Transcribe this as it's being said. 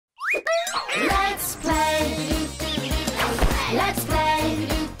Let's play. Let's play.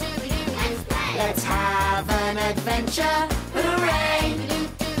 Let's have an adventure. Hooray!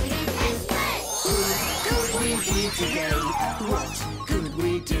 Who could we be today? What could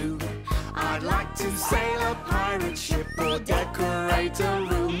we do? I'd like to sail a pirate ship or decorate a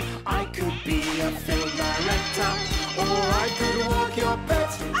room. I could be a film director, or I could walk your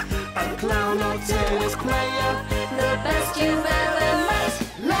pet. A clown or tennis player, the best you've ever met.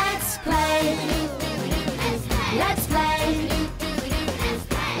 Let's play. Let's play.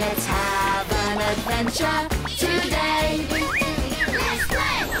 Let's have an adventure today. Let's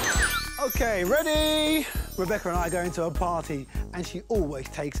play. Okay, ready? Rebecca and I are going to a party, and she always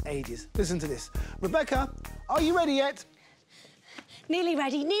takes ages. Listen to this. Rebecca, are you ready yet? Nearly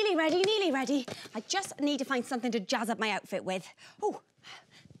ready, nearly ready, nearly ready. I just need to find something to jazz up my outfit with. Oh,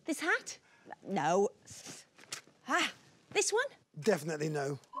 this hat? No. Ah, this one? Definitely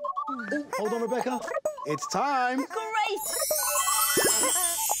no. Oh, hold on, Rebecca. It's time. Great!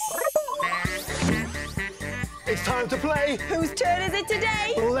 It's time to play. Whose turn is it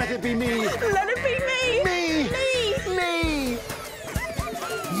today? Let it be me. Let it be me. Me. Me. Me.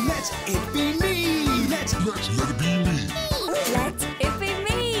 Let it be me. Let it be me. Let it be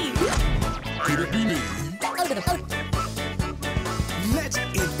me. Could it be me? Over the boat. Let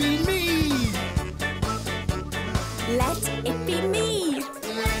it be me. Let it be me.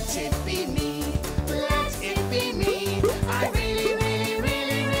 Let it be me. Let it be me. I really, really,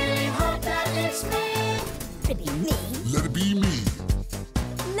 really, really hope that it's me. Let it be me. Let it be me.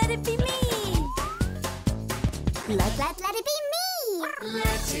 Let it be me. Let it be me.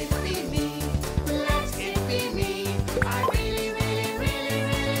 Let it be me. Let it be me. I really, really, really,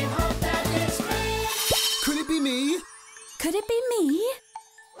 really hope that it's me. Could it be me? Could it be me?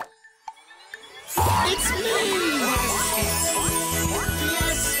 It's me!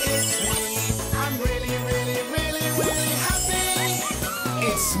 Yes, it's me. I'm really, really, really, really happy.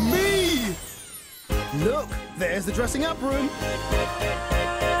 It's me! Look, there's the dressing up room.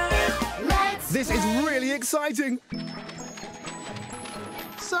 This is really exciting.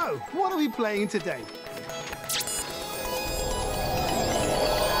 So, what are we playing today?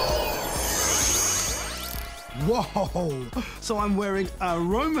 Whoa! So I'm wearing a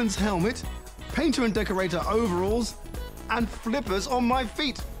Roman's helmet, painter and decorator overalls, and flippers on my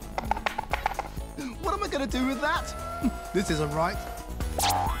feet. What am I going to do with that? This isn't right.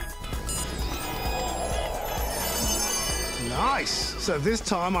 Nice! So this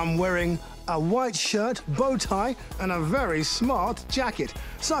time I'm wearing a white shirt, bow tie, and a very smart jacket.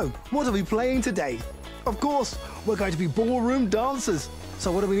 So, what are we playing today? Of course, we're going to be ballroom dancers.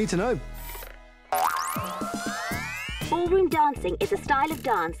 So what do we need to know? Ballroom dancing is a style of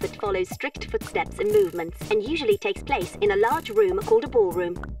dance that follows strict footsteps and movements and usually takes place in a large room called a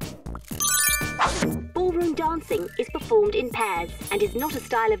ballroom. Ballroom dancing is performed in pairs and is not a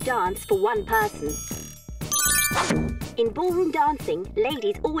style of dance for one person. In ballroom dancing,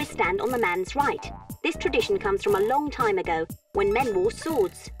 ladies always stand on the man's right. This tradition comes from a long time ago, when men wore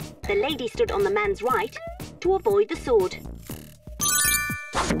swords. The lady stood on the man's right to avoid the sword.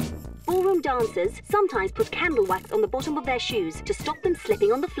 Ballroom dancers sometimes put candle wax on the bottom of their shoes to stop them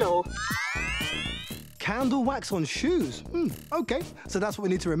slipping on the floor. Candle wax on shoes? OK, so that's what we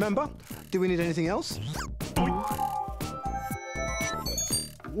need to remember. Do we need anything else?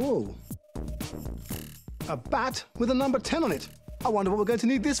 Whoa. A bat with a number 10 on it. I wonder what we're going to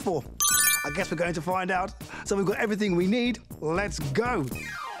need this for. I guess we're going to find out. So we've got everything we need. Let's go.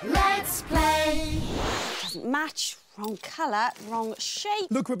 Let's play. Doesn't match. Wrong colour, wrong shape.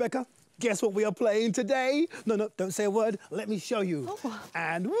 Look, Rebecca, guess what we are playing today? No, don't say a word. Let me show you. Oh.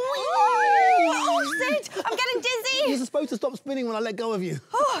 And whee! Oh, Sid, I'm getting dizzy. You're supposed to stop spinning when I let go of you.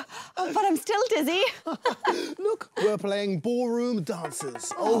 Oh, but I'm still dizzy. Look, we're playing ballroom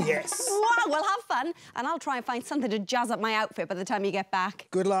dancers. Oh, yes. Wow, well, have fun. And I'll try and find something to jazz up my outfit by the time you get back.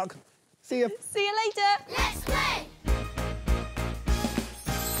 Good luck. See ya. See you later. Let's play.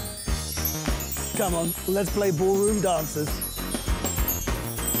 Come on, let's play ballroom dancers.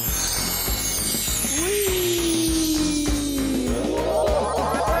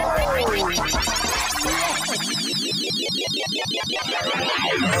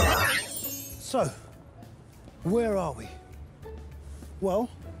 So, where are we? Well,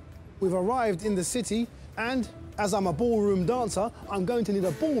 we've arrived in the city, and as I'm a ballroom dancer, I'm going to need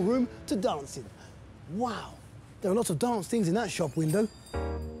a ballroom to dance in. Wow, there are lots of dance things in that shop window.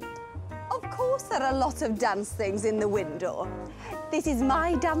 Of course there are lots of dance things in the window. This is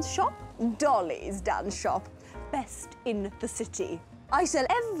my dance shop, Dolly's dance shop. Best in the city. I sell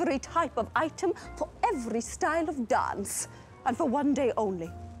every type of item for every style of dance. And for one day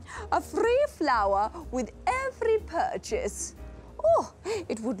only. A free flower with every purchase. Oh,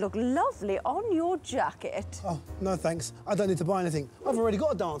 it would look lovely on your jacket. Oh, no thanks. I don't need to buy anything. I've already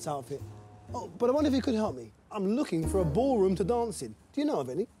got a dance outfit. Oh, but I wonder if you could help me. I'm looking for a ballroom to dance in. Do you know of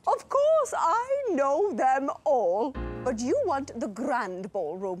any? Of course, I know them all. But you want the grand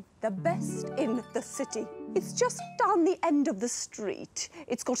ballroom, the best in the city. It's just down the end of the street.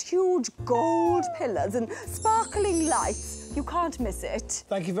 It's got huge gold pillars and sparkling lights. You can't miss it.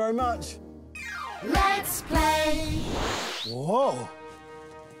 Thank you very much. Let's play. Whoa!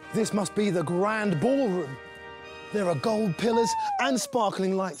 This must be the grand ballroom. There are gold pillars and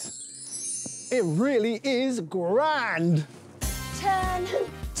sparkling lights. It really is grand. Turn,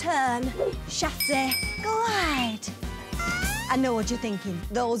 turn, chassé, glide. I know what you're thinking.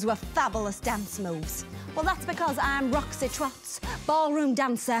 Those were fabulous dance moves. Well, that's because I'm Roxy Trots, ballroom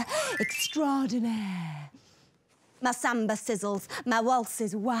dancer extraordinaire. My samba sizzles, my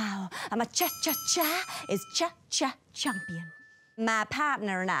waltzes wow, and my cha-cha-cha is cha-cha champion. My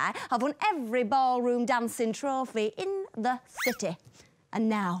partner and I have won every ballroom dancing trophy in the city. And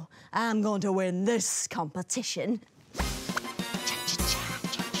now I'm going to win this competition.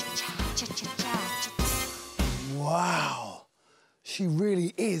 Wow, she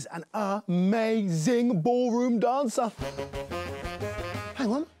really is an amazing ballroom dancer.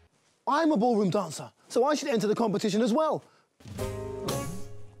 Hang on, I'm a ballroom dancer, so I should enter the competition as well.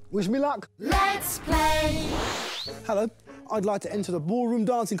 Wish me luck. Let's play. Hello, I'd like to enter the ballroom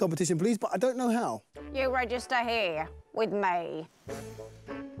dancing competition, please, but I don't know how. You register here with me.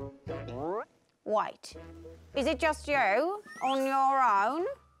 Wait, is it just you on your own?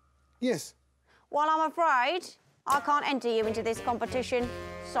 Yes. Well, I'm afraid I can't enter you into this competition.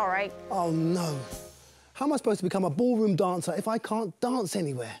 Sorry. Oh, no. How am I supposed to become a ballroom dancer if I can't dance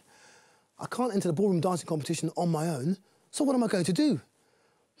anywhere? I can't enter the ballroom dancing competition on my own, so what am I going to do?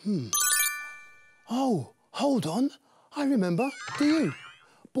 Oh, hold on. I remember. Do you?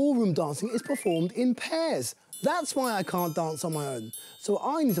 Ballroom dancing is performed in pairs. That's why I can't dance on my own. So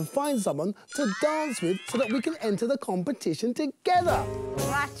I need to find someone to dance with so that we can enter the competition together.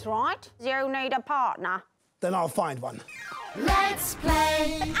 That's right. You need a partner. Then I'll find one. Let's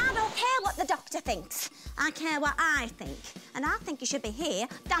play. But I don't care what the doctor thinks. I care what I think. And I think you should be here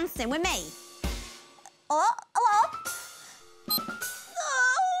dancing with me. Oh, hello?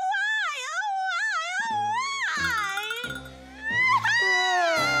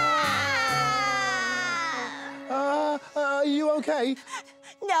 Are you okay?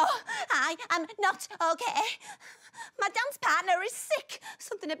 No, I am not okay. My dance partner is sick.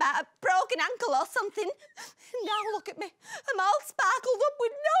 Something about a broken ankle or something. Now look at me. I'm all sparkled up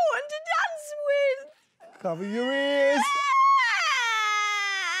with no one to dance with. Cover your ears.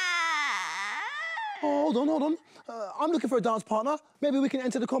 Hold on, hold on. I'm looking for a dance partner. Maybe we can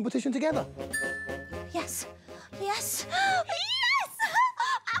enter the competition together. Yes, yes, yes!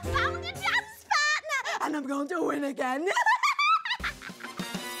 I found a dance partner! And I'm going to win again.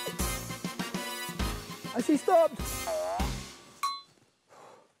 I see stopped.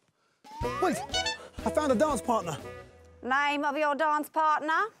 Wait, I found a dance partner. Name of your dance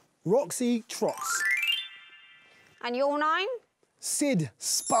partner? Roxy Trots. And your name? Sid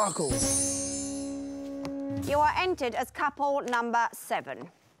Sparkles. You are entered as couple number 7.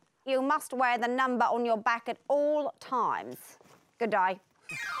 You must wear the number on your back at all times. Good day.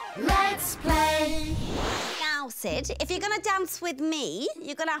 Let's play. Now, Sid, if you're going to dance with me,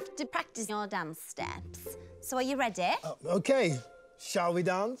 you're going to have to practice your dance steps. So are you ready? OK, shall we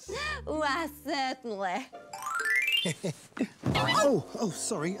dance? Why, certainly. oh,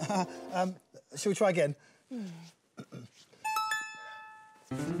 sorry. Shall we try again?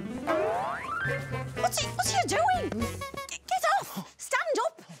 What's he doing? Get off! Stand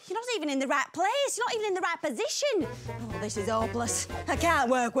up! You're not even in the right place. You're not even in the right position. Oh, this is hopeless. I can't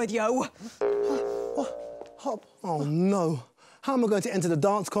work with you. Oh, no. How am I going to enter the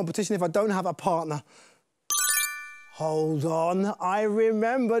dance competition if I don't have a partner? Hold on, I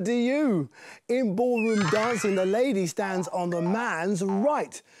remember, do you? In ballroom dancing, the lady stands on the man's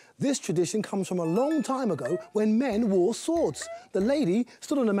right. This tradition comes from a long time ago when men wore swords. The lady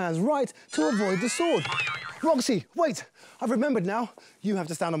stood on the man's right to avoid the sword. Roxy, wait, I've remembered now. You have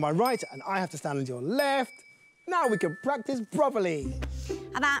to stand on my right and I have to stand on your left. Now we can practice properly.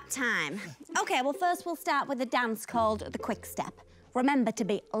 About time. OK, well, first we'll start with a dance called the quick step. Remember to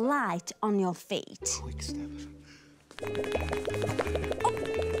be light on your feet. Quick step.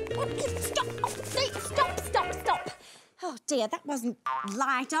 Stop. Oh, dear, that wasn't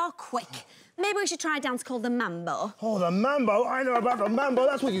light or quick. Maybe we should try a dance called the mambo. Oh, the mambo. I know about the mambo.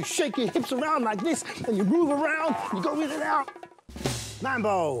 That's where you shake your hips around like this and you move around, you go in and out.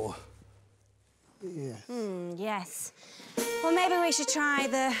 Mambo! Yeah. Yes. Well, maybe we should try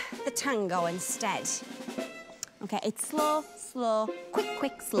the tango instead. OK, it's slow, slow, quick,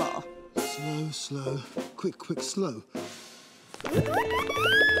 quick, slow. Slow, slow, quick, quick, slow.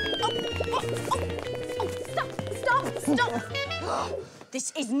 Stop!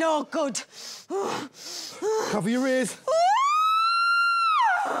 This is no good. Cover your ears.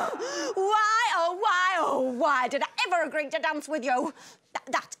 Why did I ever agree to dance with you?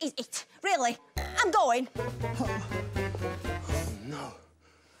 That is it, really. I'm going. Oh, no.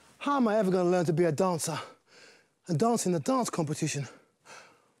 How am I ever going to learn to be a dancer and dance in the dance competition?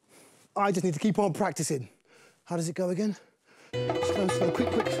 I just need to keep on practicing. How does it go again? Slow, slow,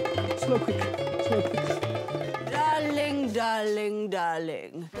 quick, quick. Slow, quick, slow, quick. Darling, darling,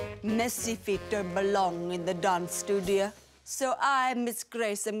 darling. Messy feet don't belong in the dance studio. So I, Miss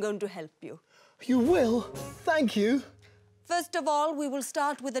Grace, am going to help you. You will? Thank you. First of all, we will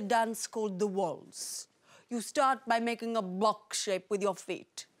start with a dance called the waltz. You start by making a block shape with your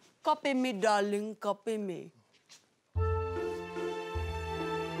feet. Copy me, darling, copy me.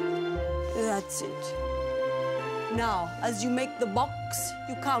 That's it. Now, as you make the box,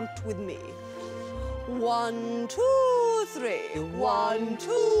 you count with me. 1, 2, 3. 1,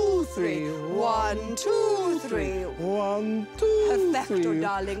 2, 3. 1, 2, 3. 1, 2, Perfecto, 3.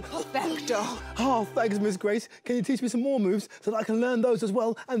 darling, perfecto. Oh, thanks, Miss Grace. Can you teach me some more moves so that I can learn those as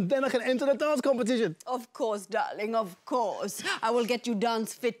well, and then I can enter the dance competition? Of course, darling, of course. I will get you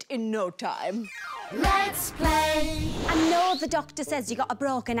dance fit in no time. Let's play. I know the doctor says you got a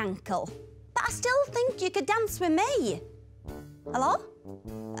broken ankle, but I still think you could dance with me. Hello?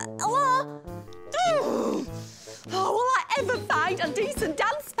 Hello? Oh, will I ever find a decent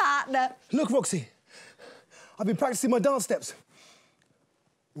dance partner? Look, Roxy, I've been practicing my dance steps.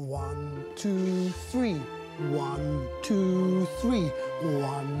 1, 2, 3. 1, 2, 3.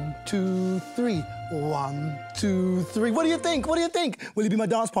 1, 2, 3. 1, 2, 3. What do you think? What do you think? Will you be my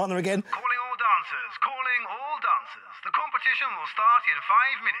dance partner again? Calling all dancers, calling all dancers. The competition will start in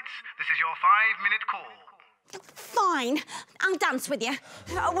 5 minutes. This is your 5-minute call. Fine, I'll dance with you.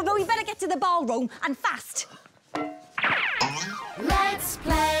 But we better get to the ballroom, and fast. Let's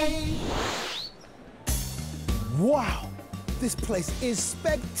play. Wow, this place is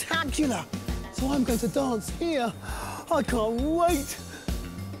spectacular. So I'm going to dance here. I can't wait.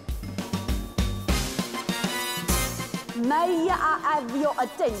 May I have your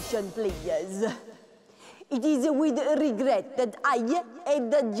attention, please? It is with regret that I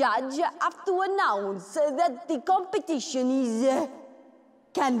and the judge have to announce that the competition is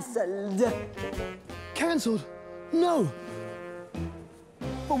cancelled. Cancelled? No.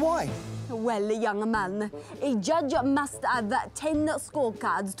 But why? Well, young man, a judge must have 10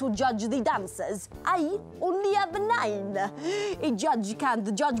 scorecards to judge the dancers. I only have 9. A judge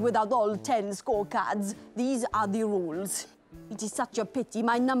can't judge without all 10 scorecards. These are the rules. It is such a pity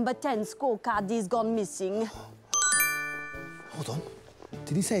my number 10 scorecard is gone missing. Hold on.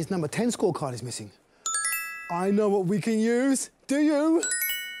 Did he say his number 10 scorecard is missing? I know what we can use. Do you?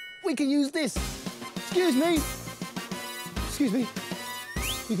 We can use this. Excuse me. Excuse me.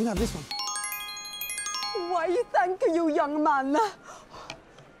 You can have this one. Why, thank you, young man.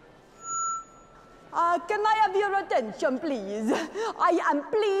 Can I have your attention, please? I am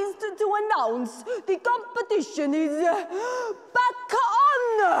pleased to announce the competition is back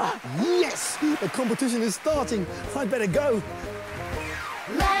on! Yes! The competition is starting. I'd better go.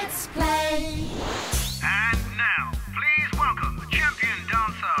 Let's play. And now, please welcome champion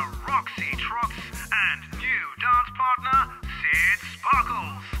dancer Roxy Trots and new dance partner Sid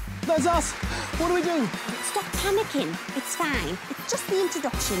Sparkles. That's us. What do we do? Stop panicking. It's fine. It's just the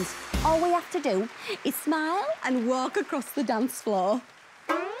introductions. All we have to do is smile and walk across the dance floor.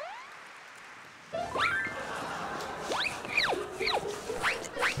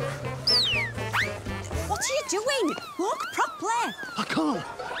 What are you doing? Walk properly. I can't.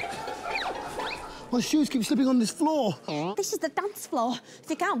 My shoes keep slipping on this floor. This is the dance floor. If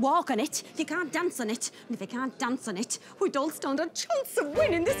you can't walk on it, you can't dance on it. And if you can't dance on it, we don't stand a chance of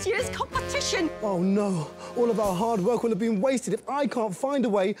winning this year's competition. Oh, no. All of our hard work will have been wasted if I can't find a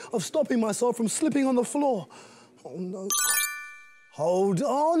way of stopping myself from slipping on the floor. Oh, no. Hold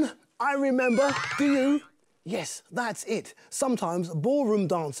on. I remember. Do you? Yes, that's it. Sometimes ballroom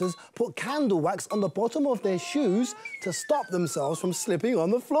dancers put candle wax on the bottom of their shoes to stop themselves from slipping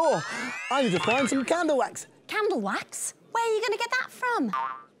on the floor. I need to find some candle wax. Candle wax? Where are you going to get that from?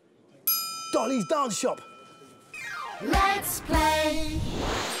 Dolly's dance shop. Let's play.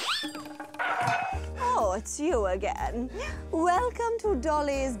 Oh, it's you again. Welcome to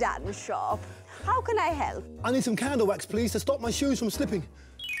Dolly's dance shop. How can I help? I need some candle wax, please, to stop my shoes from slipping.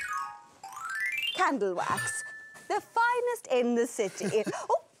 Candle wax, the finest in the city.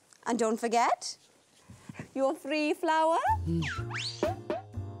 Oh, and don't forget, your free flower.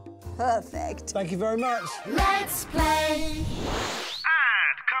 Perfect. Thank you very much. Let's play.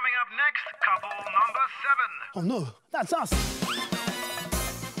 And coming up next, couple number 7. Oh no, that's us.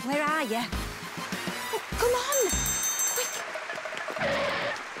 Where are you? Oh, come on, quick.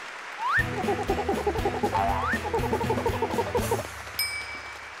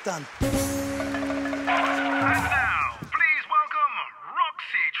 Done. And now, please welcome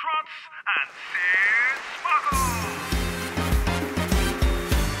Roxy Trots and Sid Sparkles.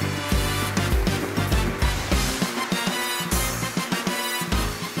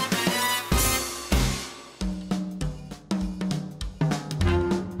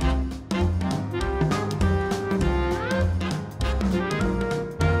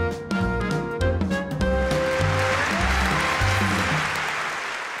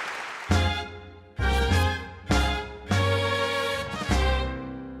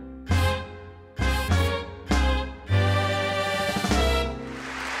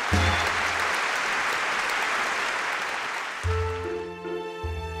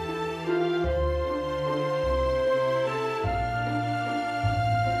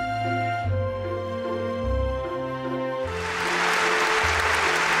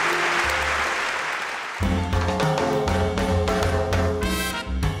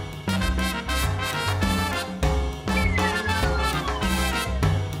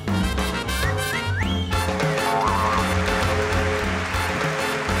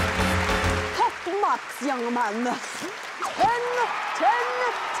 Young man. 10, 10,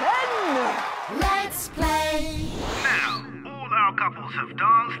 10. Let's play. Now, all our couples have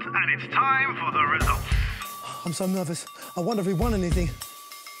danced and it's time for the results. I'm so nervous. I wonder if we won anything.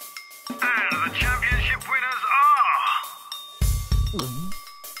 And the championship winners are...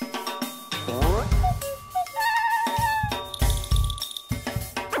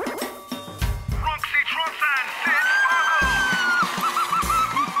 Roxy Trots and Sid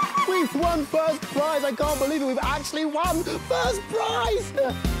Sparkles! We've won first prize. I can't believe it. We've actually won first prize.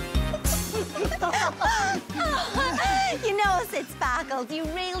 You know, Sid Sparkles, you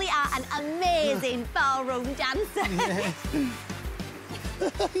really are an amazing ballroom dancer.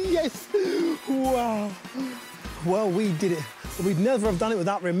 Yes. Wow. Well, we did it. We'd never have done it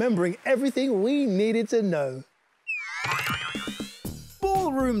without remembering everything we needed to know.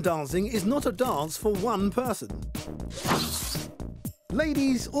 Ballroom dancing is not a dance for one person.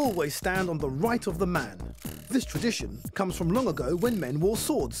 Ladies always stand on the right of the man. This tradition comes from long ago when men wore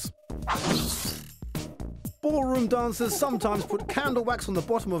swords. Ballroom dancers sometimes put candle wax on the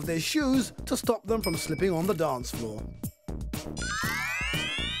bottom of their shoes to stop them from slipping on the dance floor.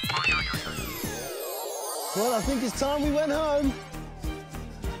 Well, I think it's time we went home.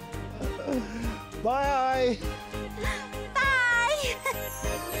 Bye. Bye.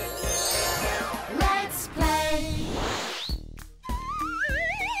 Let's play.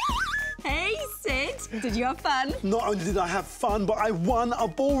 Hey, Sid, did you have fun? Not only did I have fun, but I won a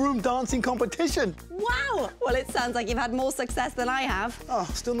ballroom dancing competition. Wow. Well, it sounds like you've had more success than I have. Oh,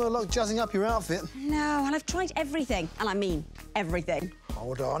 still no luck jazzing up your outfit. No, and I've tried everything. And I mean everything.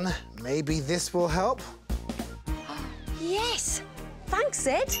 Hold on. Maybe this will help. Yes. Thanks,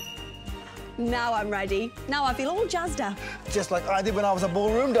 Sid. Now I'm ready. Now I feel all jazzed up. Just like I did when I was a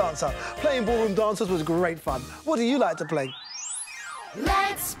ballroom dancer. Playing ballroom dancers was great fun. What do you like to play?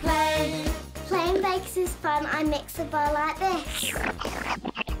 Let's play. Playing bakes is fun. I mix a ball like this.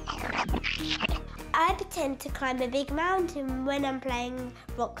 I pretend to climb a big mountain when I'm playing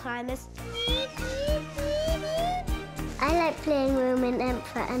rock climbers. I like playing Roman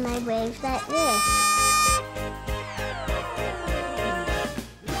Emperor and I wave like this.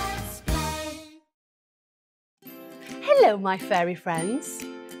 Hello, my fairy friends.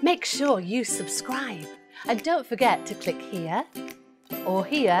 Make sure you subscribe and don't forget to click here or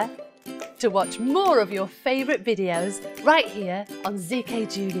here to watch more of your favourite videos right here on ZeeKay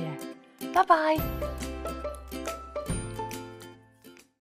Junior. Bye-bye.